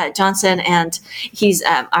Connor Johnson, and he's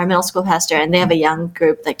our middle school pastor, and they have a young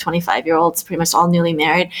group, like 25-year-olds, pretty much all newly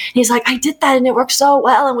married. And he's like, I did that and it worked so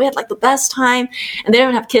well. And we had like the best time. And they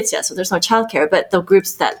don't have kids yet, so there's no childcare, but the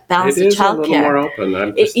groups that balance the childcare. It is a little more open.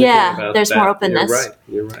 I'm just thinking about there's that. more openness.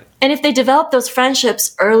 You're right. And if they develop those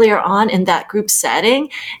friendships earlier on in that group setting,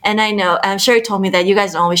 and I know Sherry told me that you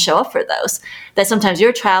guys don't always show up for those, that sometimes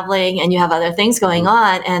you're traveling and you have other things going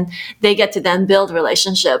on, and they get to then build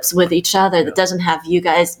relationships with each other that doesn't have you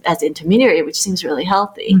guys as intermediary, which seems really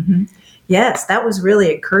healthy. Yes, that was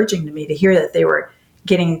really encouraging to me to hear that they were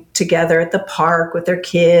getting together at the park with their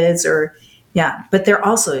kids, but they're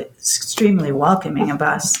also extremely welcoming of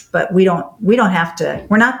us. But we don't have to.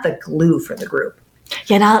 We're not the glue for the group.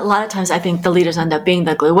 Yeah, now a lot of times I think the leaders end up being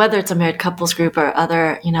the glue, whether it's a married couples group or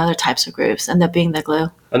other types of groups, end up being the glue.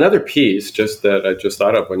 Another piece, just that I just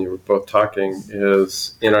thought of when you were both talking,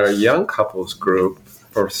 is in our young couples group.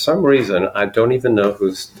 For some reason, I don't even know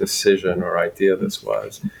whose decision or idea this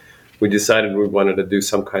was. We decided we wanted to do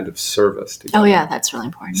some kind of service together. Oh yeah, that's really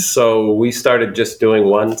important. So we started just doing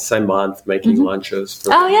once a month, making lunches.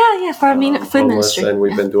 For for our food ministry, and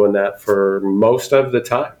we've been doing that for most of the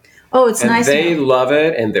time. Oh, it's nice. And they love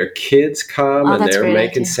it, and their kids come, and they're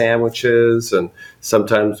making sandwiches. And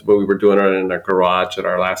sometimes when we were doing it in a garage at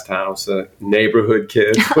our last house, neighborhood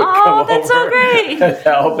kids would come over so great. and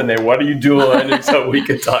help. And what are you doing? And so we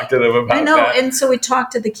could talk to them about that. I know, and so we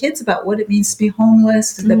talked to the kids about what it means to be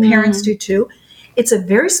homeless. The parents do too. It's a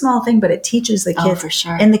very small thing, but it teaches the kids. Oh, for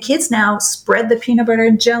sure. And the kids now spread the peanut butter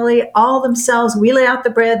and jelly all themselves. We lay out the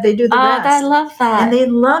bread. They do the rest. I love that. And they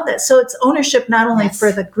love that. So it's ownership not only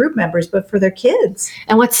for the group members, but for their kids.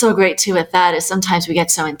 And what's so great, too, with that is sometimes we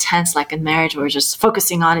get so intense, like in marriage, where we're just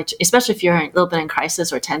focusing on it, especially if you're a little bit in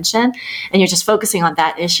crisis or tension, and you're just focusing on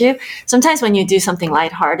that issue. Sometimes when you do something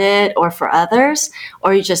lighthearted or for others,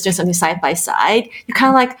 or you're just doing something side by side, you're kind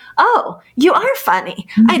of like, oh, you are funny.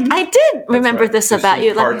 I did remember this about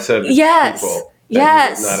you. Parts of people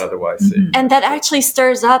Yes. not otherwise see. And that actually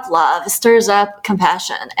stirs up love, stirs up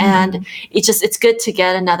compassion. And it's good to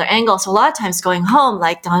get another angle. So a lot of times going home,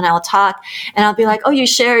 like Dawn and I will talk, and I'll be like, oh, you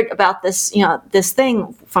shared about this, this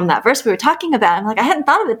thing from that verse we were talking about. I'm like, I hadn't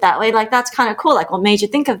thought of it that way. Like, that's kind of cool. Like, what made you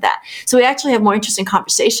think of that? So we actually have more interesting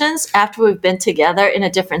conversations after we've been together in a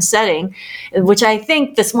different setting, which I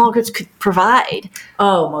think the small groups could provide.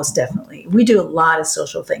 Oh, most definitely. We do a lot of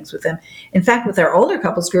social things with them. In fact, with our older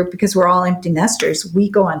couples group, because we're all empty nesters, we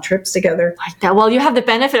go on trips together. Like that. Well, you have the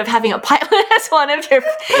benefit of having a pilot as one of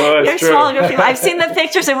your small group people. I've seen the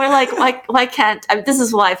pictures, and we're like, why can't? This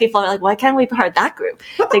is why people are like, why can't we be part of that group?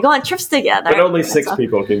 They go on trips together. But only 6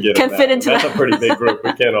 people can fit into that. That's a pretty big group.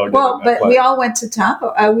 We can't all get Well, but we all went to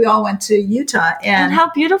Tahoe. We all went to Utah, and how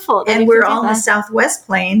beautiful! And we're all in the Southwest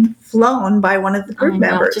plane, flown by one of the group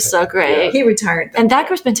members. Just so great. Yeah. He retired, and that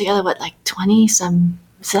group's been together like 20 some.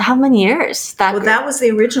 So how many years? That was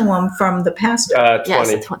the original one from the pastor. 20.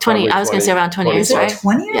 Yes, 20. I was going to say around 20 years, right?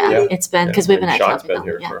 20? Yeah, it's been, because we've been at Sean's been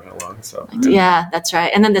here for how long? So. Yeah, that's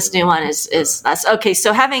right. And then this new one is us. Okay,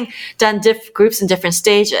 so having done groups in different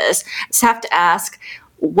stages, I just have to ask,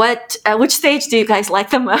 which stage do you guys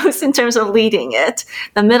like the most in terms of leading it?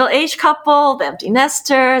 The middle-aged couple, the empty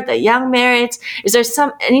nester, the young marrieds? Is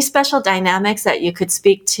there any special dynamics that you could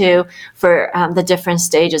speak to for the different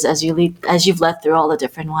stages as you've led through all the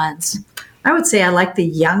different ones? I would say I like the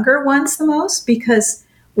younger ones the most because,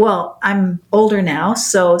 well, I'm older now,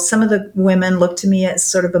 so some of the women look to me as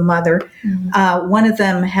sort of a mother. One of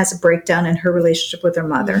them has a breakdown in her relationship with her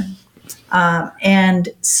mother. And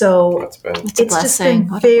so it's just been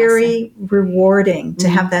very rewarding to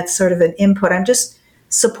have that sort of an input. I'm just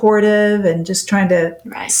supportive and just trying to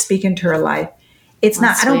speak into her life.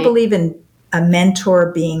 I don't believe in a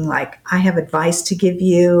mentor being like, I have advice to give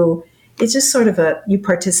you it's just sort of you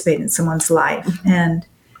participate in someone's life. And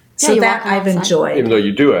so you that walk I've alongside. enjoyed. Even though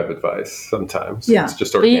you do have advice sometimes. Yeah. It's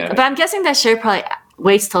just But organic. I'm guessing that Sherry probably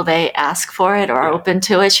waits till they ask for it or are open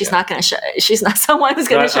to it. She's not going to. She's not someone who's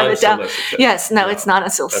going to shove it down. unsolicited. Yes, no, No. it's not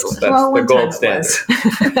That's unsolicited. the one time gold it standard.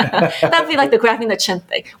 was. That'd be like the grabbing the chin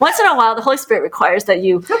thing. Once in a while, the Holy Spirit requires that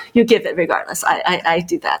you give it regardless. I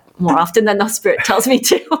do that more often than the Spirit tells me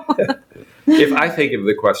to. If I think of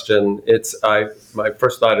the question, my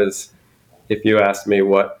first thought is, if you asked me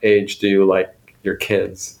what age do you like your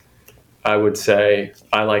kids, I would say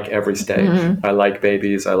I like every stage. I like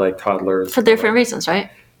babies. I like toddlers. For different reasons,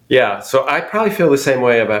 right? Yeah, so I probably feel the same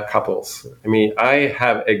way about couples. I mean, I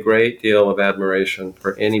have a great deal of admiration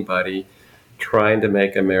for anybody trying to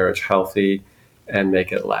make a marriage healthy and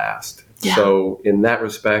make it last. Yeah. So in that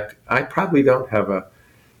respect, I probably don't have a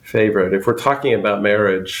favorite. If we're talking about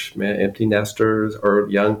marriage, empty nesters or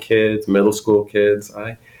young kids, middle school kids,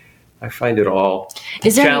 I find it all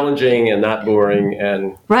Is there challenging and not boring.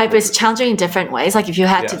 And right, but it's challenging in different ways. Like if you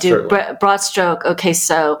had to do certainly. broad stroke, okay,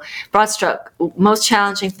 so broad stroke, most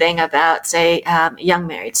challenging thing about, say, young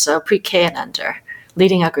married, so pre-K and under,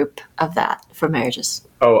 leading a group of that for marriages.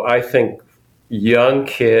 Oh, I think young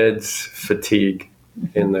kids fatigue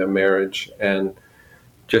in their marriage and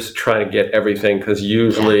just trying to get everything, because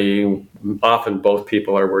usually, often both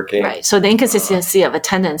people are working. Right. So the inconsistency of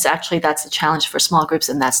attendance, actually, that's a challenge for small groups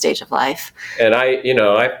in that stage of life. And I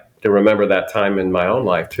to remember that time in my own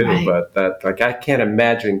life too, Right. but I can't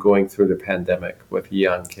imagine going through the pandemic with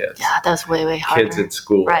young kids. Yeah, that was way, way harder. Kids at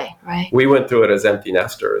school. Right, right. We went through it as empty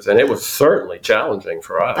nesters, and it was certainly challenging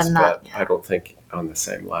for us, But not- I don't think on the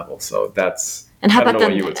same level. So that's. And how I don't about know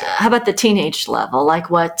what you would say. how about the teenage level? Like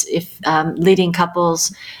what if leading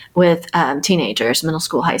couples with teenagers, middle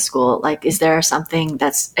school, high school, like is there something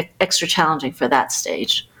that's extra challenging for that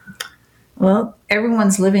stage? Well,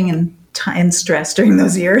 everyone's living in stress during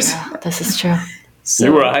those years. Yeah, this is true. So,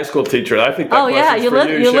 You were a high school teacher. I think that Oh yeah, question's you for lived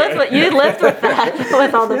you Sherry. lived with that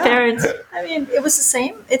with all the parents. I mean, it was the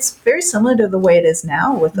same. It's very similar to the way it is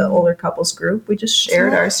now with the older couples group. We just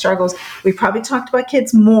shared our struggles. We probably talked about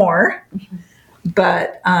kids more,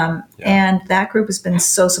 but and that group has been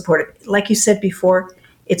so supportive. Like you said before,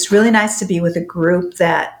 it's really nice to be with a group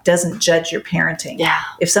that doesn't judge your parenting. Yeah.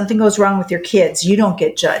 If something goes wrong with your kids, you don't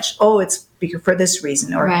get judged. Oh, it's for this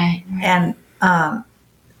reason, or Right. and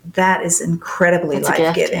that is incredibly That's a gift,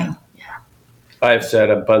 life-giving. yeah. I've said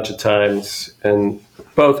a bunch of times, and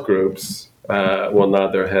both groups will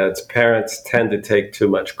nod their heads. Parents tend to take too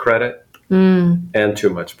much credit and too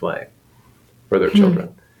much blame for their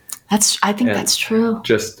children. I think And that's true.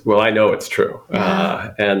 I know it's true.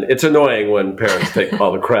 And it's annoying when parents take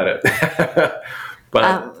all the credit.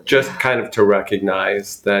 But just kind of to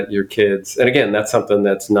recognize that your kids, and again, that's something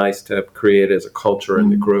that's nice to create as a culture in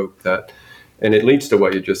the group, and it leads to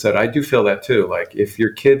what you just said. I do feel that too. Like if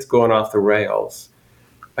your kid's going off the rails,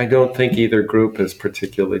 I don't think either group is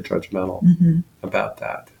particularly judgmental about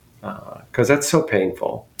that. Because that's so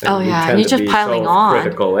painful. Oh, we yeah, tend and you're to just be piling so on.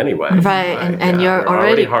 critical anyway. Right, and Yeah, you're we're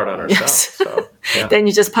already hard on ourselves. Yes. So, yeah. Then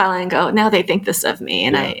you just pile in and go, now they think this of me,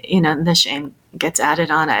 and Yeah. the shame gets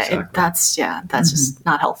added on. Exactly. That's just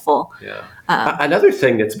not helpful. Yeah. Another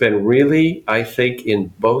thing that's been really, I think,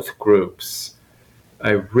 in both groups,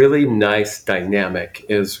 a really nice dynamic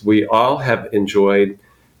is we all have enjoyed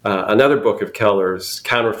another book of Keller's,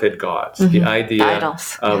 Counterfeit Gods, the idea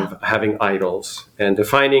Idols, of having idols and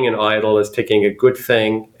defining an idol as taking a good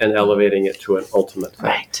thing and elevating it to an ultimate thing.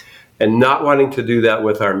 Right. And not wanting to do that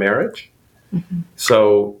with our marriage.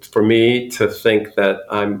 So for me to think that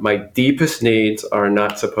my deepest needs are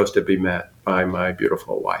not supposed to be met by my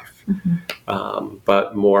beautiful wife,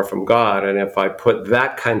 but more from God. And if I put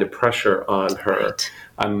that kind of pressure on her,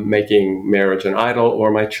 I'm making marriage an idol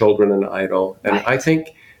or my children an idol. And I think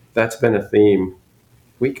that's been a theme.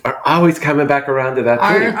 We are always coming back around to that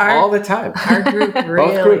theme all the time. Our group really,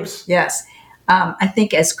 Both groups. yes. I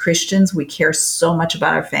think as Christians, we care so much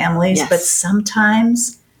about our families, Yes. but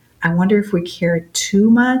sometimes I wonder if we care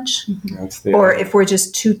too much That's the or if we're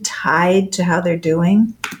just too tied to how they're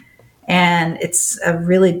doing. And it's a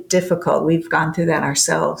really difficult. We've gone through that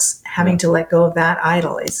ourselves. Having to let go of that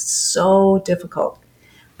idol is so difficult.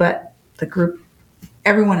 But the group,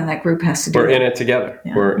 everyone in that group has to do We're it. in it together.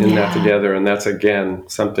 Yeah. We're in that Yeah. together. And that's, again,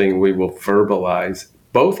 something we will verbalize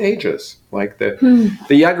both ages. Like the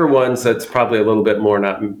younger ones, that's probably a little bit more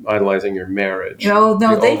not idolizing your marriage. No, The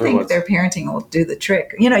they older think ones- their parenting will do the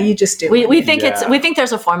trick. You just do. We think Yeah. we think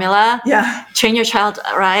there's a formula. Yeah. Train your child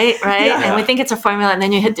right, Yeah. and we think it's a formula, and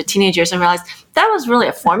then you hit the teenagers and realize that was really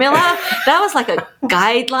a formula. That was like a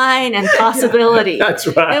guideline and possibility. That's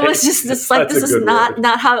right. It was just this like That's this a is good not word.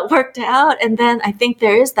 not how it worked out. And then I think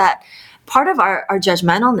there is that part of our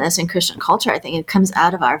judgmentalness in Christian culture. I think it comes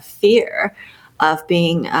out of our fear of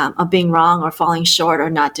being wrong or falling short or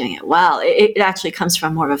not doing it well. It actually comes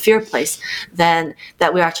from more of a fear place than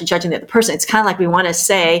that we're actually judging the other person. It's kind of like we want to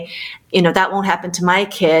say, that won't happen to my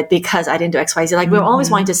kid because I didn't do X, Y, Z. Like we're always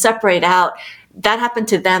wanting to separate out that happened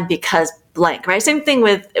to them because blank, right? Same thing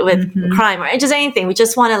with crime or just anything. We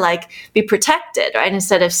just want to be protected, right?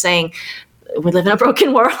 Instead of saying, we live in a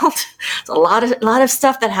broken world. There's a lot of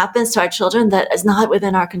stuff that happens to our children that is not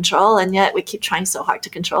within our control, and yet we keep trying so hard to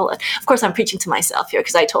control it. Of course, I'm preaching to myself here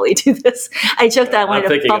because I totally do this. I joke that I I'm wanted to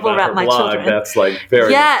thinking bubble about wrap her my blog. children. That's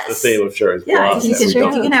very Yes. much the theme of Sherry's Yeah, blog. if you that we can, don't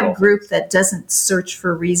if you can have a control. group that doesn't search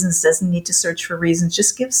for reasons, doesn't need to search for reasons,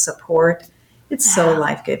 just give support. It's so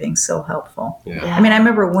life-giving, so helpful. Yeah. I mean, I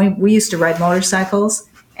remember when we used to ride motorcycles,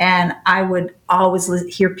 and I would always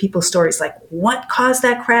hear people's stories like, what caused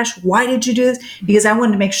that crash? Why did you do this? Because I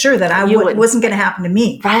wanted to make sure that it wasn't going to happen to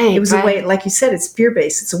me. Right, It was a right. way, like you said, it's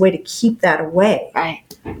fear-based. It's a way to keep that away. Right.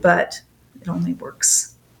 But it only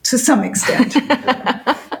works to some extent.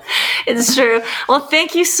 It's true. Well,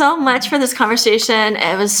 thank you so much for this conversation.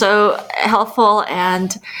 It was so helpful,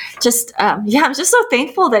 and just I'm just so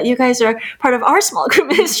thankful that you guys are part of our small group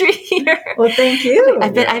ministry here. Well, thank you.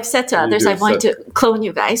 I've said to You others do I want such- to clone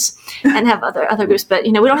you guys and have other groups, but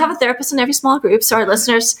we don't have a therapist in every small group. So our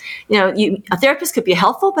listeners, a therapist could be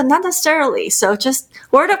helpful, but not necessarily. So just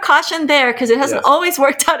word of caution there, because it hasn't Yes. always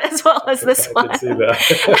worked out as well as this I one. can see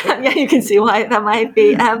that. Yeah, you can see why that might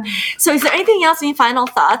be. So is there anything else, any final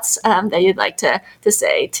thoughts that you'd like to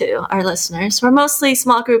say to our listeners? We're mostly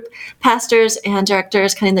small group pastors and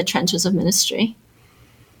directors kind of in the trenches of ministry.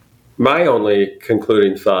 My only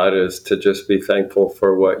concluding thought is to just be thankful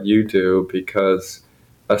for what you do, because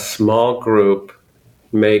a small group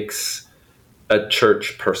makes a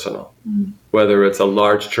church personal. Whether it's a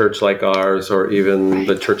large church like ours or even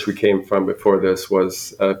the church we came from before this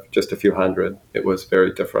was just a few hundred. It was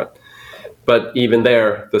very different. But even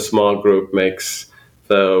there, the small group makes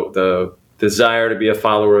the desire to be a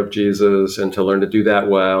follower of Jesus and to learn to do that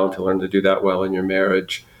well, in your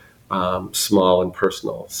marriage, small and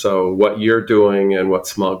personal. So what you're doing and what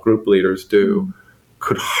small group leaders do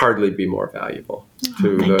could hardly be more valuable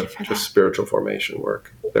to thank you the for that. spiritual formation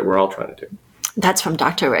work that we're all trying to do. That's from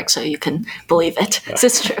Dr. Rick, so you can believe it. This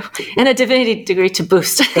is true. And a divinity degree to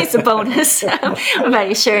boost. It's a bonus. What about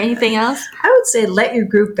you? Share anything else? I would say let your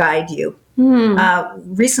group guide you.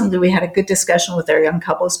 Recently, we had a good discussion with our young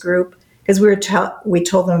couples group because we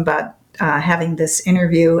told them about having this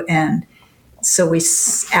interview, and so we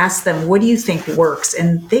asked them, "What do you think works?"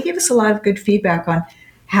 And they gave us a lot of good feedback on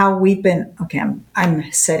how we've been. Okay,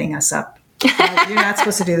 I'm setting us up. You're not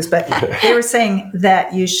supposed to do this, but they were saying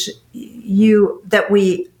that that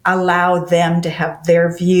we allow them to have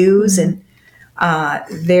their views and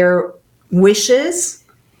their wishes,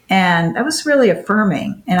 and that was really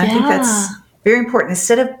affirming. And I think that's very important.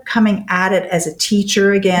 Instead of coming at it as a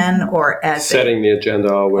teacher again, or as Setting the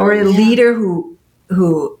agenda always. or a leader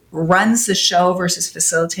who runs the show versus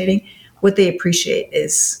facilitating, what they appreciate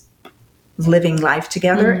is living life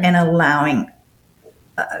together and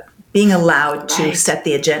being allowed to Right. set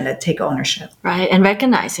the agenda, take ownership. Right. And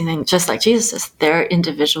recognizing them, just like Jesus says, they're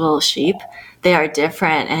individual sheep. They are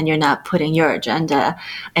different, and you're not putting your agenda,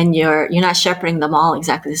 and you're not shepherding them all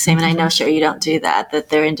exactly the same. And I know, Sherry, you don't do that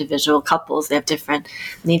they're individual couples. They have different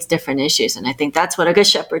needs, different issues. And I think that's what a good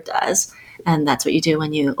shepherd does. And that's what you do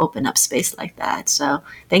when you open up space like that. So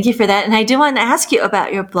thank you for that. And I do want to ask you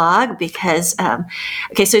about your blog because,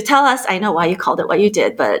 so tell us, I know why you called it what you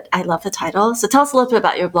did, but I love the title. So tell us a little bit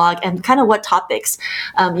about your blog and kind of what topics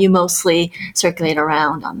you mostly circulate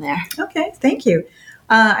around on there. Okay, thank you.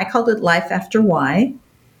 I called it Life After Why,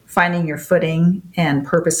 Finding Your Footing and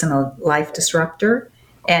Purpose in a Life Disruptor.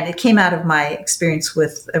 And it came out of my experience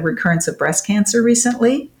with a recurrence of breast cancer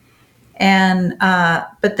recently. And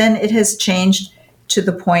but then it has changed to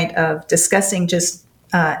the point of discussing just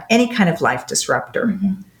any kind of life disruptor,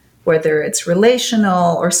 whether it's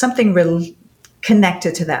relational or something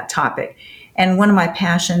connected to that topic. And one of my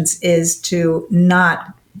passions is to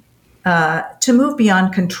not to move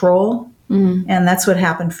beyond control. And that's what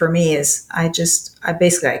happened for me is I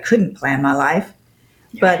couldn't plan my life.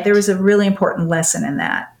 But there was a really important lesson in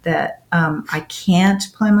that I can't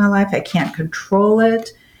plan my life. I can't control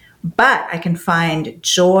it, but I can find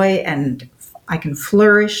joy and I can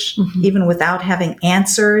flourish even without having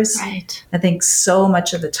answers. Right. I think so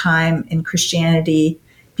much of the time in Christianity,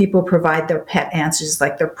 people provide their pet answers,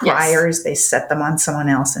 like their priors. They set them on someone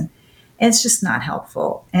else, and it's just not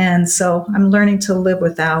helpful. And so I'm learning to live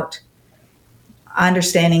without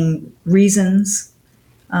understanding reasons.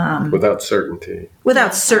 Without certainty.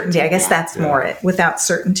 Without certainty. I guess that's more it. Without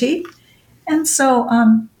certainty. And so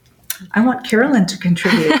I want Carolyn to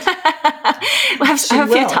contribute. I have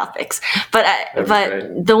a few topics, but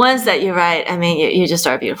the ones that you write, I mean, you just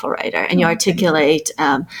are a beautiful writer, and you articulate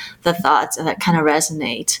the thoughts that kind of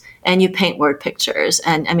resonate, and you paint word pictures.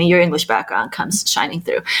 And I mean, your English background comes shining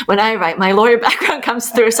through. When I write, my lawyer background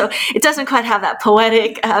comes through, so it doesn't quite have that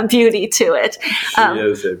poetic beauty to it. She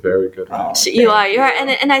is a very good writer. You are,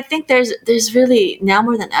 and I think there's really, now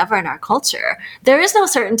more than ever in our culture, there is no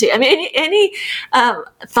certainty. I mean, any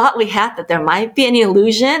thought we had that there might be any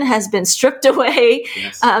illusion has been stripped away,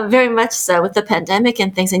 very much so with the pandemic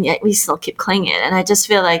and things, and yet we still keep clinging. And I just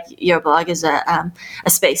feel like your blog is a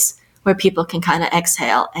space where people can kind of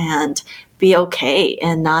exhale and be okay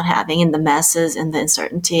in not having in the messes and the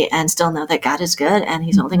uncertainty, and still know that God is good and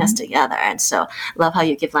He's holding us together. And so love how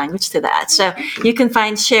you give language to that. So you can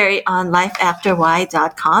find Sherry on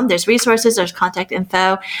lifeafterwhy.com. There's resources, there's contact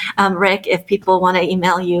info. Rick, if people want to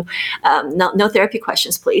email you, no therapy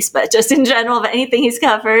questions, please, but just in general of anything he's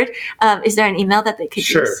covered, is there an email that they could use?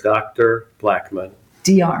 Sure, Dr. Blackmon.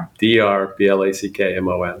 Dr.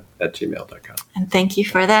 Blackmon @gmail.com. And thank you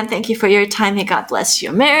for that. Thank you for your time. May God bless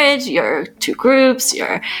your marriage, your two groups,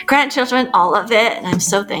 your grandchildren, all of it. And I'm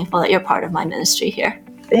so thankful that you're part of my ministry here.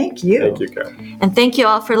 Thank you. Thank you, Carol. And thank you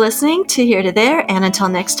all for listening to Here to There. And until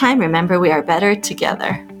next time, remember, we are better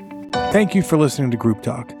together. Thank you for listening to Group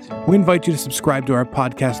Talk. We invite you to subscribe to our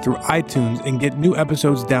podcast through iTunes and get new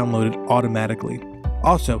episodes downloaded automatically.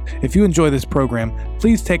 Also, if you enjoy this program,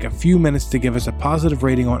 please take a few minutes to give us a positive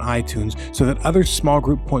rating on iTunes so that other small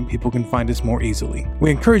group point people can find us more easily. We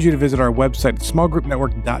encourage you to visit our website at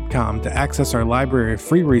smallgroupnetwork.com to access our library of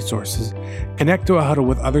free resources, connect to a huddle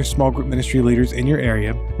with other small group ministry leaders in your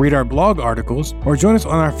area, read our blog articles, or join us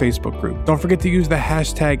on our Facebook group. Don't forget to use the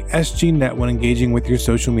hashtag SGNet when engaging with your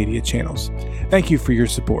social media channels. Thank you for your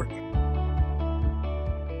support.